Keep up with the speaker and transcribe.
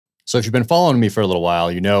So if you've been following me for a little while,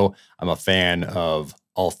 you know I'm a fan of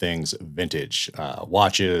all things vintage,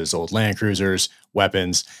 watches, old Land Cruisers,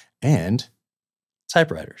 weapons, and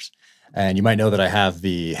typewriters. And you might know that I have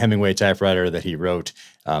the Hemingway typewriter that he wrote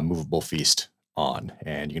Movable Feast on.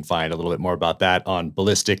 And you can find a little bit more about that on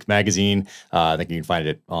Ballistic Magazine. I think you can find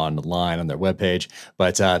it online on their webpage.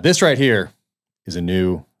 But this right here is a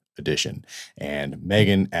new edition. And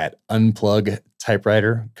Megan at Unplug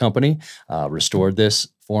Typewriter Company restored this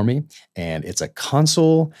for me. And it's a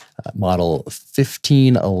Consul model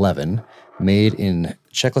 1511 made in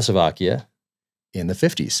Czechoslovakia in the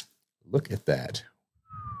 50s. Look at that.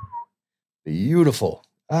 Beautiful.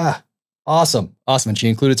 Awesome. Awesome. And she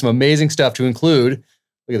included some amazing stuff to include.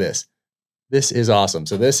 Look at this. This is awesome.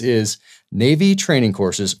 So this is Navy training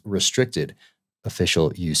courses restricted,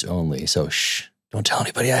 official use only. So shh, don't tell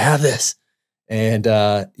anybody I have this. And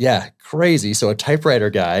yeah, crazy. So a typewriter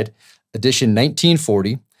guide, edition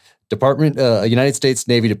 1940, Department, United States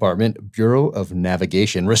Navy Department, Bureau of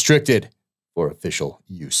Navigation, restricted for official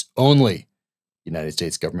use only, United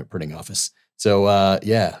States Government Printing Office. So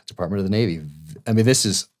yeah, Department of the Navy. I mean, this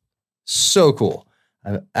is so cool.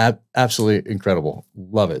 Absolutely incredible.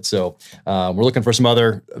 Love it. So we're looking for some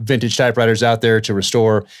other vintage typewriters out there to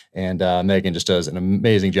restore. And Megan just does an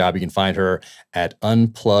amazing job. You can find her at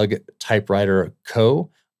Unplug Typewriter Co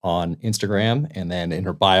on Instagram. And then in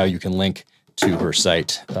her bio, you can link to her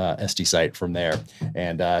site, SD site from there.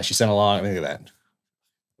 And she sent along, look at that.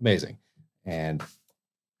 Amazing. And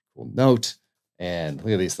cool note. And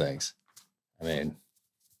look at these things. I mean,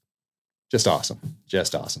 just awesome.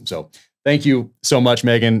 Just awesome. So thank you so much,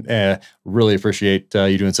 Megan. Really appreciate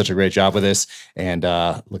you doing such a great job with this, and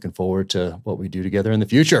looking forward to what we do together in the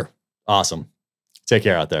future. Awesome. Take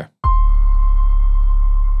care out there.